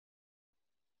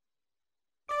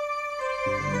Hi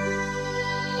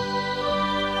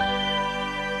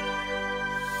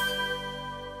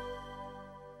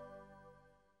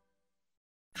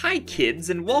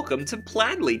kids, and welcome to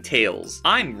Plaidley Tales.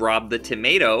 I'm Rob the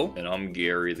Tomato. And I'm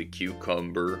Gary the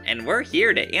Cucumber. And we're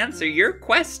here to answer your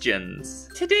questions.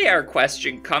 Today our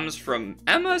question comes from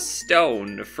Emma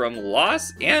Stone from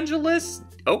Los Angeles,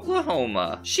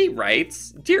 Oklahoma. She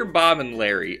writes, "Dear Bob and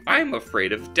Larry, I'm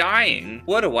afraid of dying.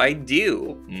 What do I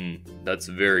do?" That's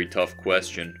a very tough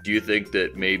question. Do you think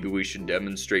that maybe we should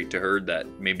demonstrate to her that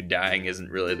maybe dying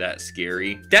isn't really that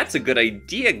scary? That's a good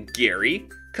idea, Gary.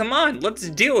 Come on, let's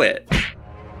do it!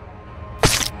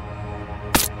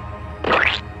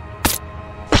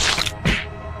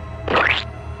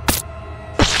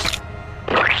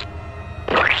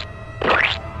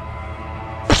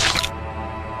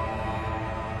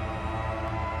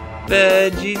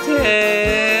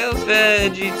 VeggieTales,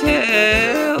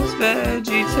 VeggieTales,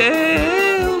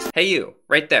 VeggieTales. Hey you,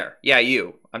 right there. Yeah,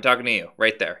 you. I'm talking to you,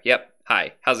 right there. Yep.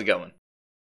 Hi, how's it going?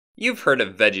 You've heard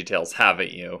of VeggieTales,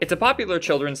 haven't you? It's a popular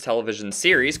children's television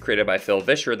series created by Phil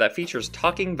Vischer that features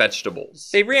talking vegetables.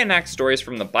 They reenact stories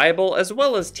from the Bible as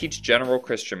well as teach general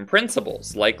Christian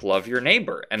principles like love your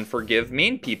neighbor and forgive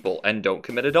mean people and don't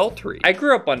commit adultery. I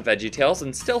grew up on VeggieTales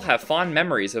and still have fond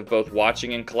memories of both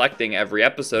watching and collecting every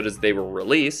episode as they were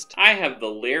released. I have the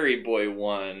Larry Boy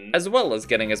one, as well as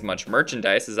getting as much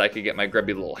merchandise as I could get my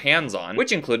grubby little hands on,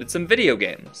 which included some video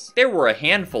games. There were a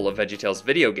handful of VeggieTales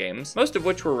video games, most of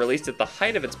which were released at the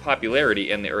height of its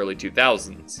popularity in the early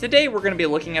 2000s. Today we're going to be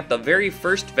looking at the very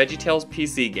first VeggieTales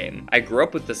PC game. I grew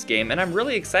up with this game and I'm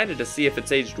really excited to see if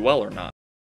it's aged well or not.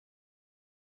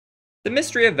 The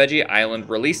Mystery of Veggie Island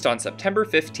released on September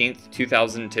 15th,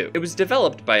 2002. It was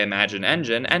developed by Imagine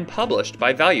Engine and published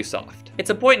by ValueSoft. It's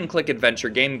a point-and-click adventure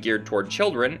game geared toward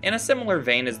children in a similar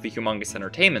vein as the Humongous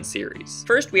Entertainment series.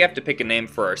 First, we have to pick a name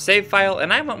for our save file,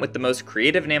 and I went with the most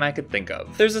creative name I could think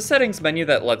of. There's a settings menu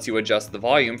that lets you adjust the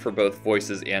volume for both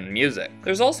voices and music.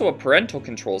 There's also a parental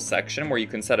controls section where you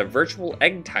can set a virtual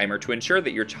egg timer to ensure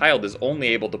that your child is only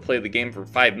able to play the game for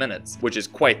 5 minutes, which is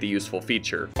quite the useful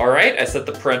feature. Alright, I set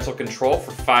the parental control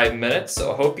for 5 minutes,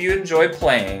 so I hope you enjoy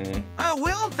playing. I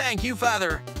will, thank you,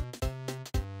 Father.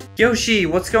 Yoshi,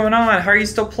 what's going on? How are you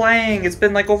still playing? It's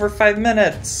been like over 5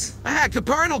 minutes. I hacked the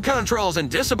parental controls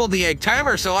and disabled the egg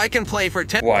timer so I can play for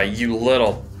 10— Why, you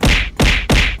little...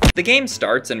 The game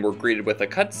starts and we're greeted with a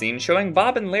cutscene showing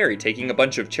Bob and Larry taking a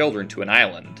bunch of children to an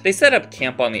island. They set up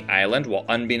camp on the island while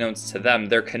unbeknownst to them,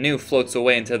 their canoe floats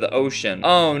away into the ocean.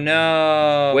 Oh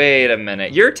no! Wait a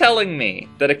minute, you're telling me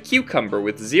that a cucumber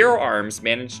with 0 arms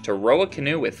managed to row a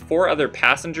canoe with 4 other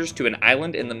passengers to an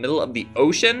island in the middle of the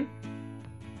ocean?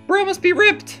 Bro must be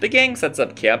ripped! The gang sets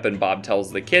up camp and Bob tells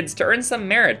the kids to earn some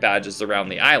merit badges around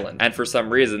the island, and for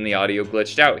some reason the audio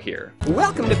glitched out here.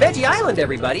 Welcome to Veggie Island,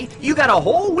 everybody! You got a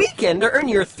whole weekend to earn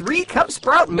your 3 Cup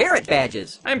Sprout merit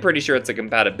badges! I'm pretty sure it's a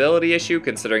compatibility issue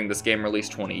considering this game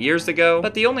released 20 years ago,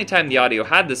 but the only time the audio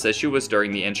had this issue was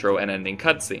during the intro and ending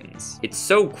cutscenes. It's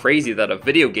so crazy that a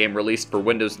video game released for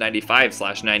Windows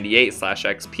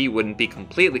 95/98/XP wouldn't be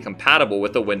completely compatible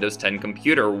with a Windows 10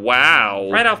 computer, wow!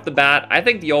 Right off the bat, I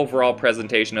think the overall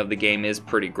presentation of the game is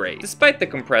pretty great. Despite the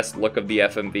compressed look of the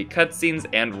FMV cutscenes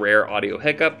and rare audio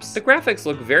hiccups, the graphics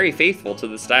look very faithful to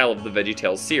the style of the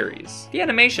VeggieTales series. The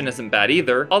animation isn't bad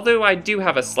either, although I do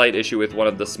have a slight issue with one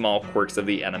of the small quirks of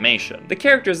the animation. The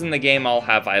characters in the game all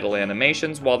have idle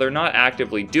animations while they're not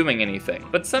actively doing anything,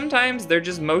 but sometimes they're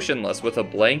just motionless with a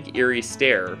blank, eerie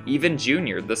stare. Even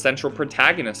Junior, the central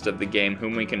protagonist of the game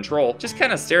whom we control, just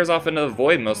kinda stares off into the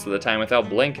void most of the time without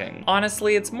blinking.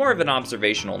 Honestly, it's more of an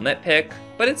observational nitpick,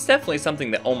 but it's definitely something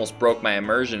that almost broke my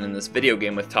immersion in this video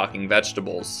game with talking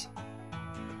vegetables.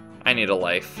 I need a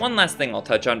life. One last thing I'll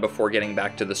touch on before getting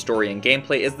back to the story and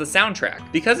gameplay is the soundtrack,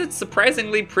 because it's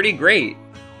surprisingly pretty great.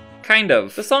 Kind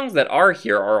of. The songs that are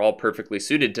here are all perfectly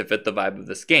suited to fit the vibe of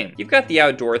this game. You've got the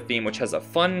outdoor theme, which has a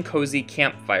fun, cozy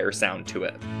campfire sound to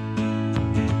it.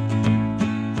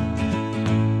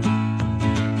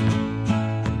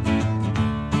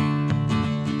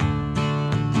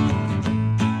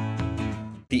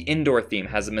 The indoor theme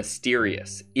has a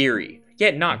mysterious, eerie,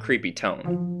 yet not creepy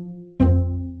tone.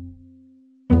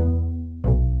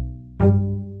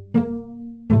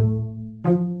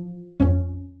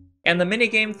 And the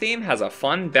minigame theme has a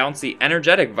fun, bouncy,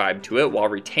 energetic vibe to it while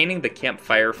retaining the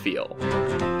campfire feel.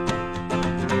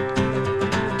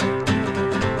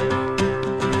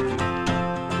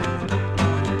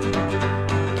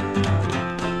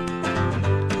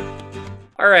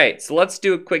 Alright, so let's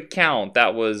do a quick count.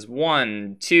 That was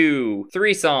 1, 2,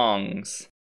 3 songs.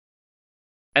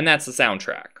 And that's the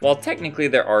soundtrack. While technically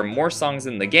there are more songs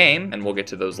in the game, and we'll get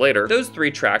to those later, those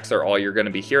 3 tracks are all you're going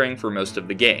to be hearing for most of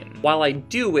the game. While I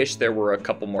do wish there were a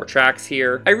couple more tracks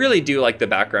here, I really do like the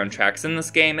background tracks in this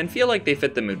game and feel like they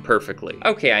fit the mood perfectly.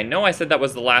 Okay, I know I said that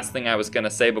was the last thing I was going to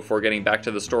say before getting back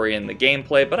to the story and the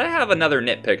gameplay, but I have another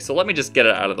nitpick, so let me just get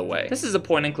it out of the way. This is a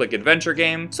point-and-click adventure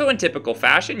game, so in typical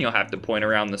fashion, you'll have to point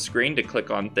around the screen to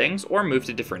click on things or move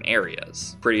to different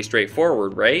areas. Pretty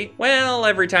straightforward, right? Well,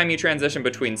 every time you transition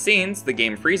between scenes, the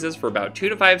game freezes for about 2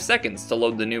 to 5 seconds to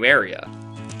load the new area.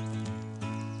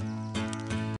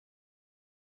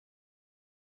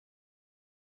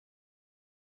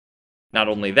 Not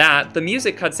only that, the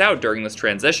music cuts out during this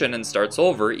transition and starts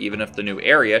over even if the new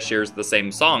area shares the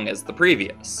same song as the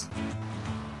previous.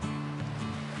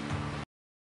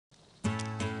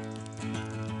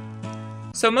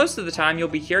 So most of the time you'll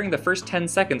be hearing the first 10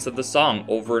 seconds of the song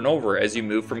over and over as you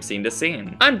move from scene to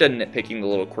scene. I'm done nitpicking the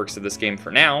little quirks of this game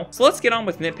for now, so let's get on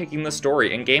with nitpicking the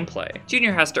story and gameplay.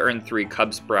 Junior has to earn 3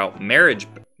 Cub Sprout marriage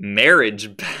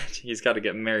badge. He's gotta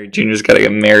get married. Junior's gotta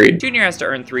get married. Junior has to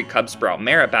earn 3 Cub Sprout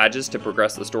merit badges to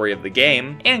progress the story of the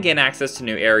game and gain access to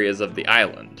new areas of the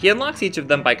island. He unlocks each of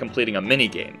them by completing a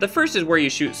minigame. The first is where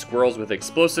you shoot squirrels with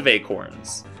explosive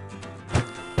acorns.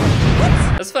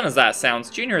 As fun as that sounds,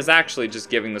 Junior is actually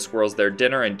just giving the squirrels their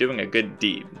dinner and doing a good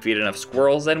deed. Feed enough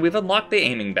squirrels and we've unlocked the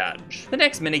aiming badge. The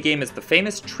next minigame is the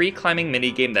famous tree climbing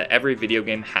minigame that every video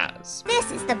game has. This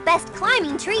is the best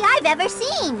climbing tree I've ever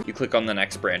seen! You click on the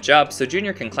next branch up so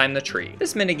Junior can climb the tree.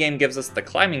 This minigame gives us the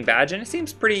climbing badge and it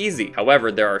seems pretty easy.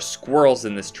 However, there are squirrels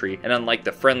in this tree, and unlike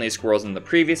the friendly squirrels in the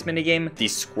previous minigame,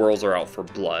 these squirrels are out for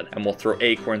blood and will throw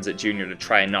acorns at Junior to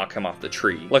try and knock him off the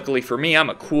tree. Luckily for me,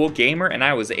 I'm a cool gamer and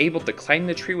I was able to climb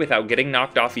the tree without getting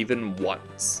knocked off even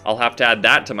once. I'll have to add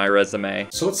that to my resume.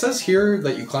 So it says here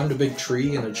that you climbed a big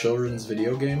tree in a children's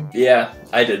video game? Yeah,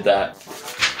 I did that.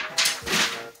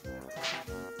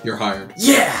 You're hired.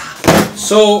 Yeah!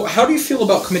 So, how do you feel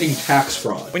about committing tax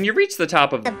fraud? When you reach the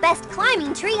top of The best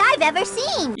climbing tree I've ever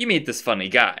seen! you meet this funny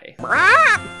guy.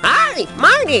 Hi,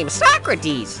 my name's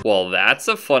Socrates. Well, that's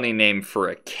a funny name for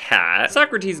a cat.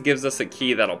 Socrates gives us a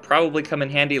key that'll probably come in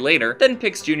handy later, then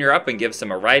picks Junior up and gives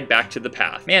him a ride back to the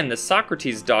path. Man, this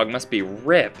Socrates dog must be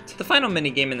ripped. The final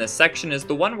minigame in this section is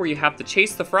the one where you have to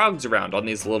chase the frogs around on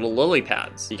these little lily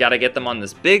pads. You gotta get them on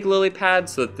this big lily pad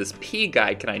so that this pea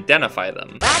guy can identify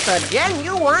them. That's a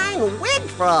genuine wig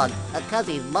frog, because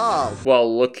he's bald.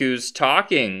 Well, look who's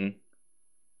talking.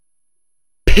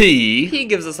 P. He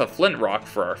gives us a flint rock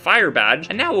for our fire badge,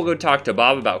 and now we'll go talk to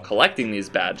Bob about collecting these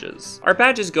badges. Our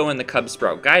badges go in the Cub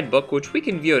Sprout guidebook, which we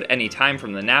can view at any time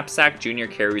from the knapsack Junior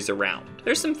carries around.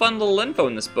 There's some fun little info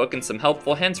in this book and some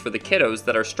helpful hints for the kiddos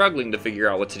that are struggling to figure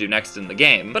out what to do next in the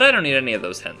game, but I don't need any of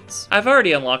those hints. I've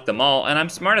already unlocked them all, and I'm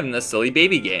smarter than this silly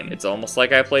baby game. It's almost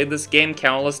like I played this game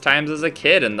countless times as a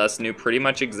kid and thus knew pretty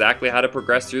much exactly how to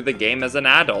progress through the game as an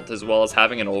adult, as well as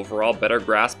having an overall better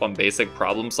grasp on basic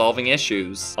problem-solving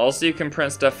issues. Also, you can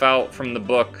print stuff out from the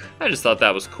book. I just thought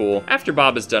that was cool. After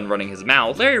Bob is done running his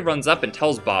mouth, Larry runs up and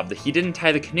tells Bob that he didn't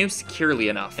tie the canoe securely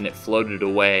enough, and it floated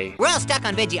away. We're all stuck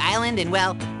on Veggie Island, and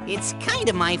well, it's kind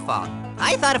of my fault.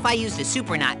 I thought if I used a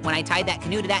super knot when I tied that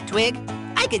canoe to that twig,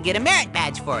 I could get a merit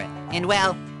badge for it. And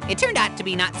well, it turned out to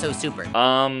be not so super.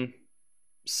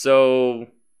 So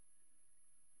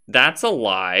that's a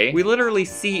lie. We literally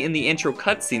see in the intro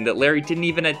cutscene that Larry didn't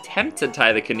even attempt to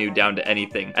tie the canoe down to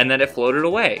anything, and then it floated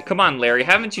away. Come on, Larry,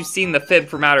 haven't you seen the fib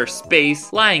from outer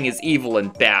space? Lying is evil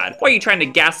and bad. Why are you trying to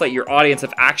gaslight your audience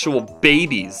of actual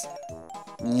babies?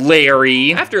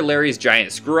 Larry. After Larry's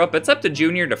giant screw-up, it's up to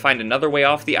Junior to find another way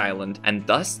off the island, and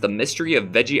thus the mystery of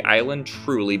Veggie Island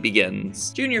truly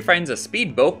begins. Junior finds a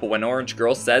speedboat, but when Orange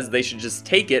Girl says they should just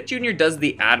take it, Junior does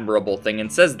the admirable thing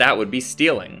and says that would be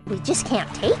stealing. We just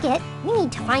can't take it. We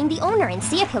need to find the owner and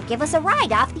see if he'll give us a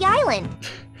ride off the island.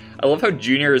 I love how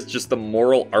Junior is just the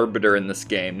moral arbiter in this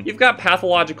game. You've got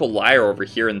Pathological Liar over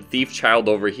here and Thief Child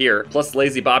over here, plus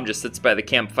Lazy Bob just sits by the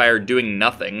campfire doing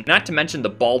nothing, not to mention the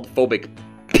bald-phobic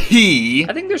P.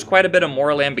 I think there's quite a bit of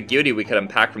moral ambiguity we could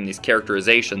unpack from these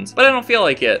characterizations, but I don't feel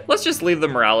like it. Let's just leave the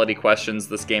morality questions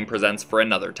this game presents for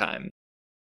another time.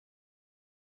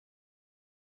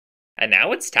 And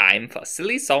now it's time for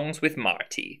Silly Songs with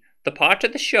Marty, the part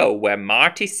of the show where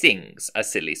Marty sings a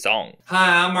silly song.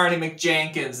 Hi, I'm Marty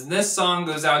McJenkins, and this song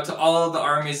goes out to all of the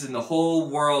armies in the whole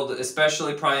world,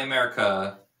 especially probably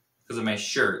America, because of my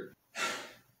shirt.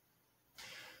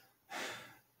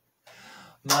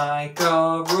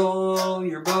 Micah, roll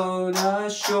your boat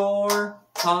ashore,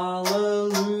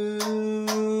 hallelujah.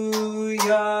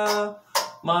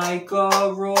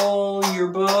 Micah, roll your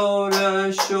boat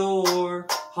ashore,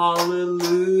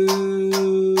 hallelujah.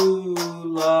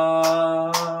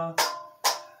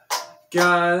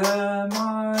 Got a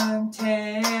Montana,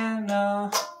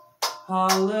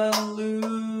 hallelujah.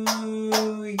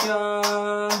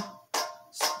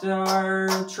 Star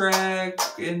Trek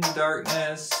in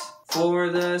darkness, for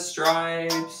the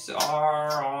stripes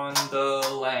are on the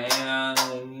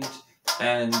land,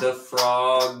 and the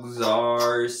frogs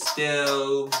are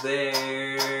still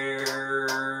there.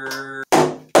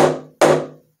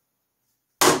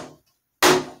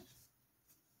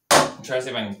 I'm trying to see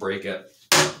if I can break it.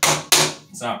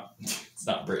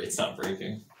 It's not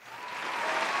breaking.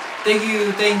 Thank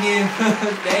you, thank you,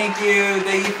 thank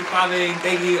you for coming,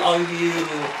 thank you, all of you.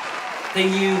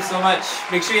 Thank you so much.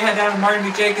 Make sure you head down to Marty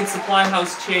McJenkins Supply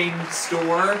House chain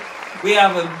store. We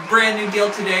have a brand new deal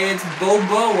today. It's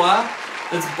Boboa.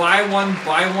 Let's buy one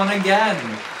again.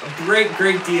 A great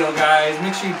deal, guys.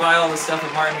 Make sure you buy all the stuff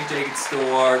at Marty McJenkins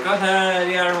store. Go ahead,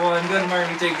 yeah, everyone. Go to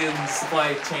Marty McJenkins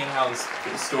Supply Chain House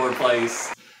store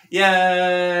place.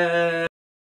 Yeah.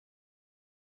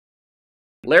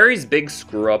 Larry's big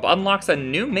screw-up unlocks a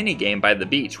new minigame by the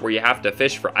beach where you have to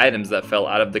fish for items that fell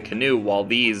out of the canoe while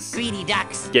these Greedy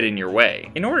ducks get in your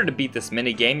way. In order to beat this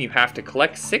minigame, you have to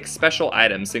collect 6 special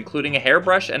items, including a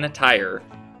hairbrush and a tire.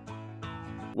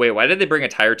 Wait, why did they bring a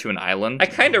tire to an island? I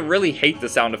kinda really hate the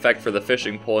sound effect for the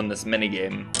fishing pole in this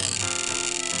minigame.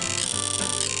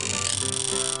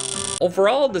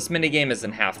 Overall, this minigame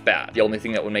isn't half bad. The only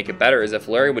thing that would make it better is if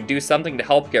Larry would do something to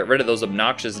help get rid of those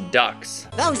obnoxious ducks.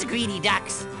 Those greedy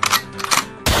ducks.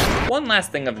 One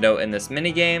last thing of note in this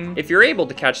minigame, if you're able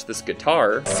to catch this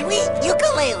guitar, Sweet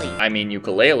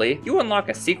ukulele, you unlock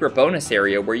a secret bonus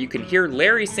area where you can hear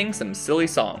Larry sing some silly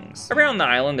songs. Around the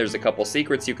island, there's a couple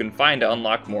secrets you can find to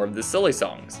unlock more of the silly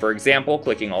songs. For example,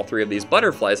 clicking all 3 of these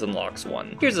butterflies unlocks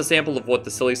one. Here's a sample of what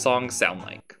the silly songs sound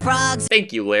like. Frogs.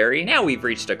 Thank you, Larry. Now we've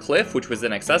reached a cliff which was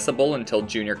inaccessible until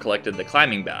Junior collected the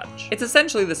climbing badge. It's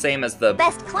essentially the same as the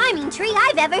Best climbing tree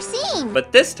I've ever seen.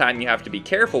 but this time you have to be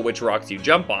careful which rocks you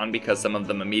jump on because some of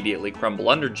them immediately crumble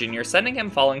under Junior, sending him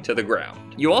falling to the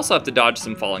ground. You also have to dodge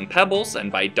some falling pebbles,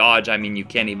 and by dodge I mean you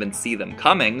can't even see them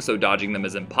coming, so dodging them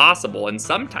is impossible, and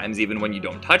sometimes even when you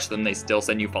don't touch them, they still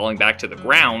send you falling back to the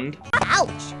ground.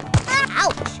 Ouch!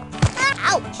 Ouch!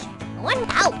 Ouch! One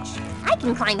ouch! I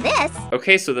can climb this.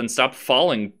 Okay, so then stop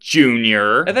falling,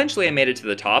 Junior. Eventually I made it to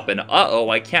the top, and uh-oh,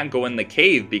 I can't go in the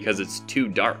cave because it's too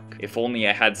dark. If only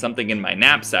I had something in my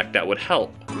knapsack that would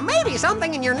help. Maybe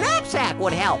something in your knapsack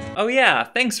would help. Oh yeah,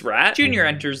 thanks, Rat. Junior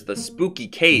enters the spooky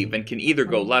cave and can either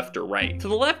go left or right. To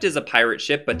the left is a pirate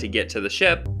ship, but to get to the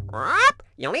ship,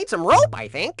 You'll need some rope, I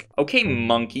think. okay,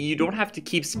 monkey, you don't have to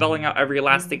keep spelling out every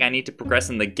last thing I need to progress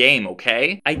in the game,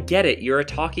 okay? I get it, you're a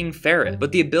talking ferret,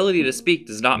 but the ability to speak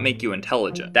does not make you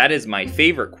intelligent. That is my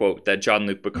favorite quote that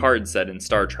Jean-Luc Picard said in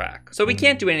Star Trek. So we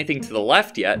can't do anything to the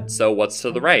left yet, so what's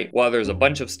to the right? Well, there's a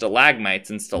bunch of stalagmites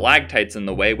and stalactites in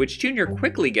the way, which Junior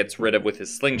quickly gets rid of with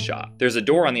his slingshot. There's a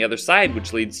door on the other side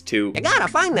which leads to... You gotta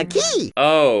find the key.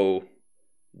 Oh.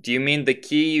 Do you mean the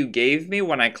key you gave me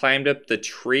when I climbed up the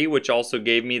tree, which also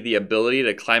gave me the ability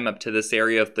to climb up to this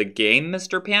area of the game,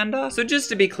 Mr. Panda? So just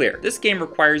to be clear, this game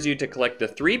requires you to collect the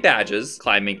 3 badges,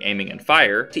 climbing, aiming, and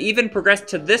fire, to even progress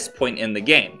to this point in the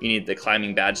game. You need the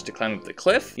climbing badge to climb up the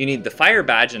cliff, you need the fire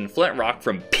badge and flint rock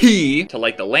from P to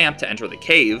light the lamp to enter the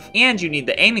cave, and you need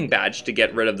the aiming badge to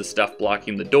get rid of the stuff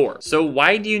blocking the door. So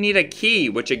why do you need a key,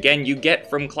 which again you get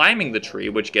from climbing the tree,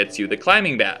 which gets you the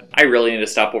climbing badge? I really need to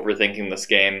stop overthinking this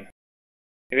game.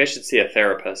 Maybe I should see a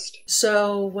therapist.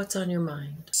 So, what's on your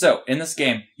mind? So, in this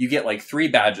game, you get like 3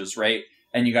 badges, right?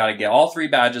 And you gotta get all 3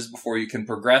 badges before you can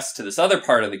progress to this other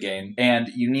part of the game. And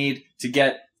you need to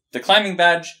get the climbing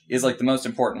badge is like the most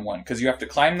important one, because you have to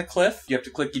climb the cliff, you have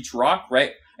to click each rock,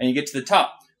 right? And you get to the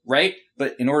top, right?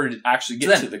 But in order to actually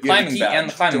get to the climbing badge, and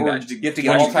the climbing badge, you have to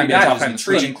get all 3 badges, and the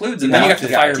tree includes, and then you have to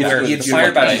fire the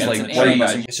fire badge is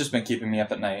like it's just been keeping me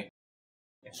up at night.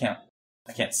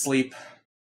 I can't sleep.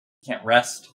 Can't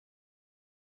rest.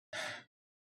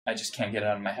 I just can't get it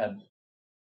out of my head.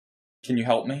 Can you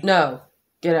help me? No.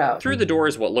 Get out. Through the door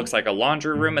is what looks like a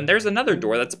laundry room, and there's another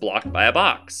door that's blocked by a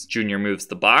box. Junior moves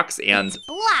the box and...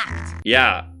 Blocked.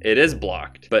 Yeah, it is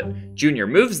blocked. But Junior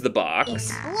moves the box.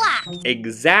 It's blocked.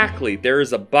 Exactly, there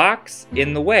is a box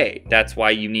in the way. That's why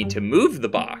you need to move the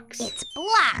box. It's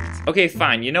blocked. Okay,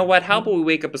 fine, you know what? How about we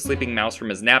wake up a sleeping mouse from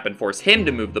his nap and force him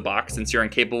to move the box since you're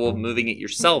incapable of moving it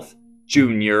yourself,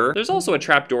 Junior. There's also a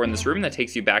trapdoor in this room that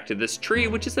takes you back to this tree,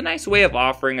 which is a nice way of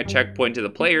offering a checkpoint to the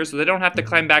players so they don't have to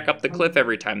climb back up the cliff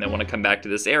every time they want to come back to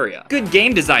this area. Good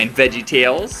game design,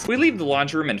 VeggieTales! We leave the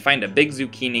laundry room and find a big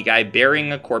zucchini guy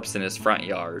burying a corpse in his front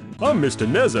yard. I'm Mr.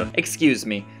 Neza. Excuse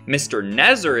me, Mr.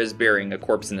 Nezzer is burying a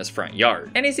corpse in his front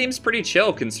yard, and he seems pretty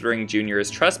chill considering Junior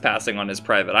is trespassing on his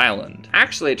private island.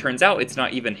 Actually, it turns out it's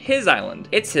not even his island,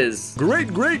 it's his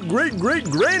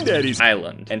great-great-great-great-granddaddy's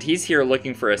island, and he's here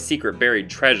looking for a secret buried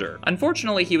treasure.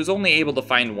 Unfortunately, he was only able to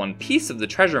find one piece of the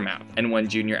treasure map, and when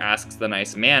Junior asks the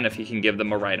nice man if he can give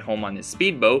them a ride home on his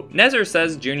speedboat, Nezzer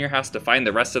says Junior has to find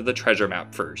the rest of the treasure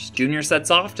map first. Junior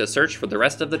sets off to search for the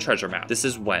rest of the treasure map. This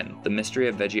is when the mystery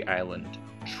of Veggie Island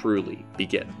truly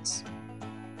begins.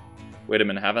 Wait a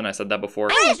minute, haven't I said that before?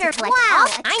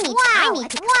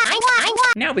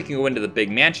 Now we can go into the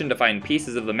big mansion to find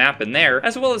pieces of the map in there,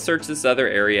 as well as search this other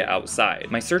area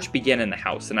outside. My search began in the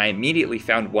house, and I immediately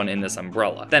found one in this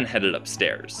umbrella, then headed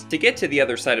upstairs. To get to the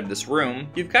other side of this room,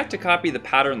 you've got to copy the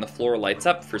pattern the floor lights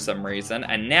up for some reason,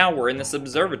 and now we're in this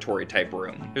observatory type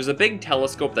room. There's a big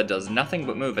telescope that does nothing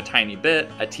but move a tiny bit,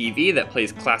 a TV that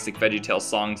plays classic VeggieTales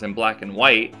songs in black and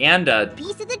white, and a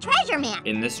piece of the treasure map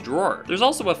in this drawer. There's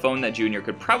also a phone that Junior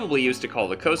could probably use to call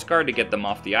the Coast Guard to get them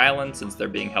off the island since they're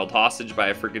being held hostage by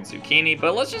a freaking zucchini,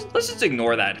 but let's just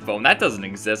ignore that phone. That doesn't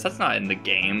exist. That's not in the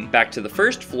game. Back to the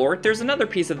first floor, there's another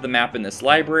piece of the map in this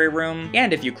library room,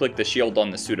 and if you click the shield on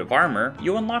the suit of armor,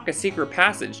 you unlock a secret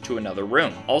passage to another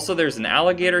room. Also, there's an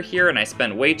alligator here, and I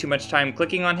spent way too much time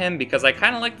clicking on him because I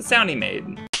kinda like the sound he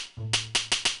made.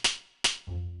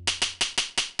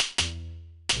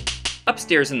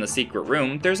 Upstairs in the secret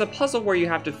room, there's a puzzle where you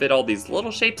have to fit all these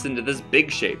little shapes into this big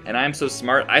shape, and I'm so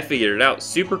smart I figured it out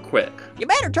super quick. You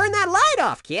better turn that light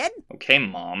off, kid. Okay,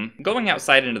 Mom. Going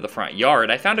outside into the front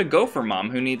yard, I found a gopher mom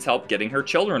who needs help getting her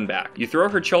children back. You throw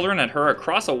her children at her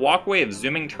across a walkway of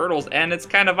zooming turtles, and it's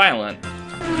kind of violent.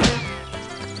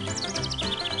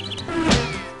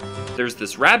 There's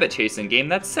this rabbit chasing game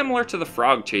that's similar to the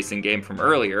frog chasing game from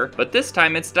earlier, but this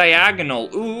time it's diagonal.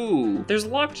 Ooh! There's a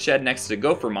locked shed next to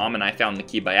Gopher Mom, and I found the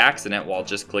key by accident while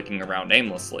just clicking around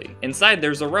aimlessly. Inside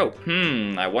there's a rope.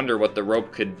 I wonder what the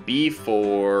rope could be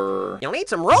for... You'll need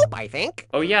some rope, I think.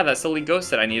 Oh yeah, that silly ghost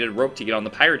said I needed rope to get on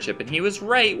the pirate ship, and he was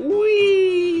right.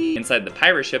 Whee! Inside the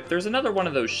pirate ship, there's another one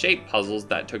of those shape puzzles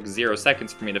that took 0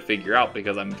 seconds for me to figure out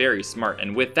because I'm very smart,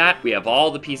 and with that, we have all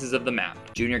the pieces of the map.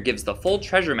 Junior gives the full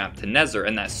treasure map to Nezzer,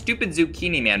 and that stupid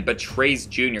zucchini man betrays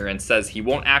Junior and says he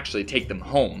won't actually take them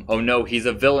home. Oh no, he's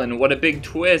a villain, what a big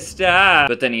twist, ah!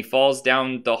 But then he falls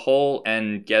down the hole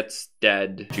and gets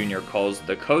dead. Junior calls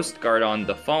the Coast Guard on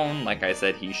the phone, like I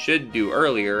said he should do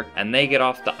earlier, and they get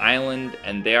off the island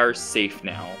and they are safe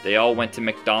now. They all went to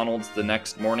McDonald's the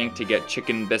next morning to get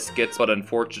chicken biscuits, but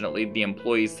unfortunately the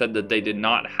employees said that they did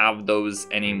not have those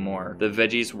anymore. The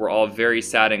veggies were all very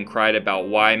sad and cried about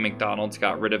why McDonald's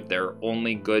got rid of their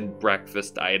only good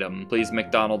breakfast item. Please,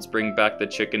 McDonald's, bring back the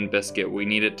chicken biscuit. We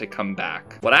need it to come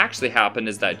back. What actually happened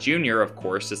is that Junior, of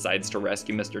course, decides to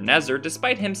rescue Mr. Nezzer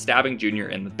despite him stabbing Junior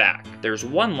in the back. There's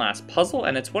one last puzzle,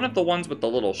 and it's one of the ones with the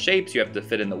little shapes. You have to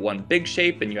fit in the one big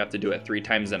shape, and you have to do it 3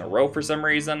 times in a row for some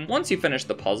reason. Once you finish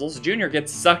the puzzles, Junior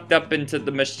gets sucked up into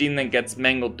the machine that gets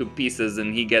mangled to pieces,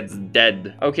 and he gets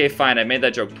dead. Okay, fine, I made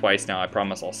that joke twice now. I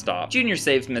promise I'll stop. Junior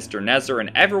saves Mr. Nezzer,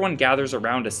 and everyone gathers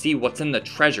around to see what's in the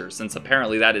treasure, since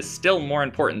apparently that is still more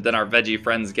important than our veggie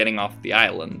friends getting off the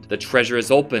island. The treasure is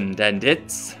opened, and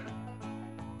it's...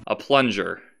 a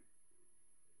plunger.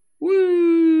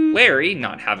 Woo! Larry,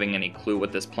 not having any clue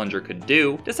what this plunger could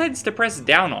do, decides to press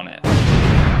down on it.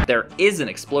 There is an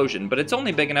explosion, but it's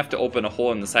only big enough to open a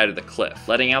hole in the side of the cliff,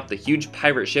 letting out the huge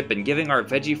pirate ship and giving our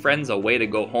veggie friends a way to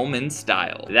go home in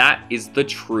style. That is the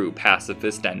true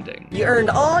pacifist ending. You earned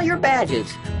all your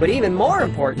badges, but even more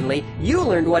importantly, you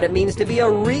learned what it means to be a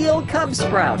real Cub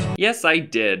Sprout. Yes, I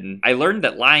did. I learned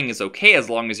that lying is okay as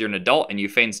long as you're an adult and you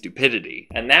feign stupidity.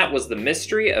 And that was the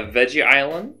mystery of Veggie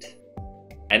Island.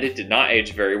 And it did not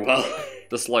age very well.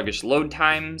 The sluggish load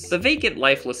times, the vacant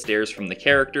lifeless stares from the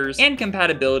characters, and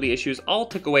compatibility issues all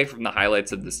took away from the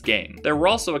highlights of this game. There were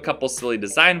also a couple silly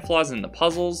design flaws in the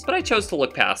puzzles, but I chose to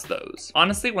look past those.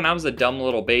 Honestly, when I was a dumb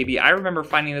little baby, I remember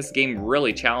finding this game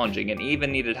really challenging and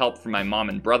even needed help from my mom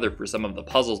and brother for some of the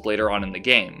puzzles later on in the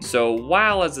game. So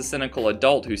while as a cynical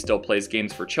adult who still plays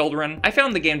games for children, I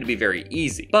found the game to be very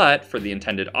easy. But for the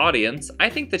intended audience, I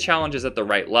think the challenge is at the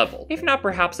right level, if not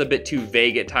perhaps a bit too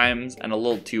vague at times and a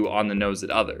little too on the nose at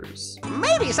others.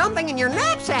 Maybe something in your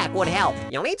knapsack would help.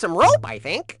 You'll need some rope, I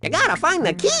think. You gotta find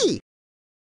the key.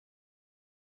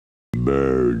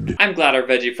 Bird. I'm glad our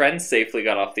veggie friends safely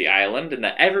got off the island and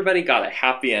that everybody got a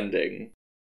happy ending.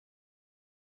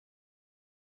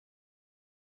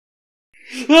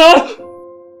 Ah!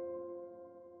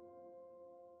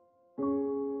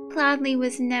 Plaidley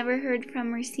was never heard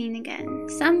from or seen again.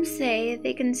 Some say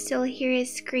they can still hear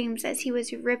his screams as he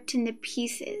was ripped into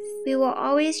pieces. We will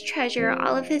always treasure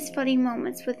all of his funny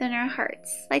moments within our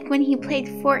hearts, like when he played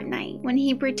Fortnite, when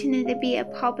he pretended to be a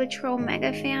Paw Patrol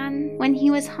mega fan, when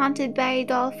he was haunted by a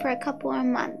doll for a couple of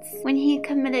months, when he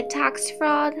committed tax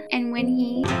fraud, and when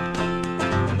he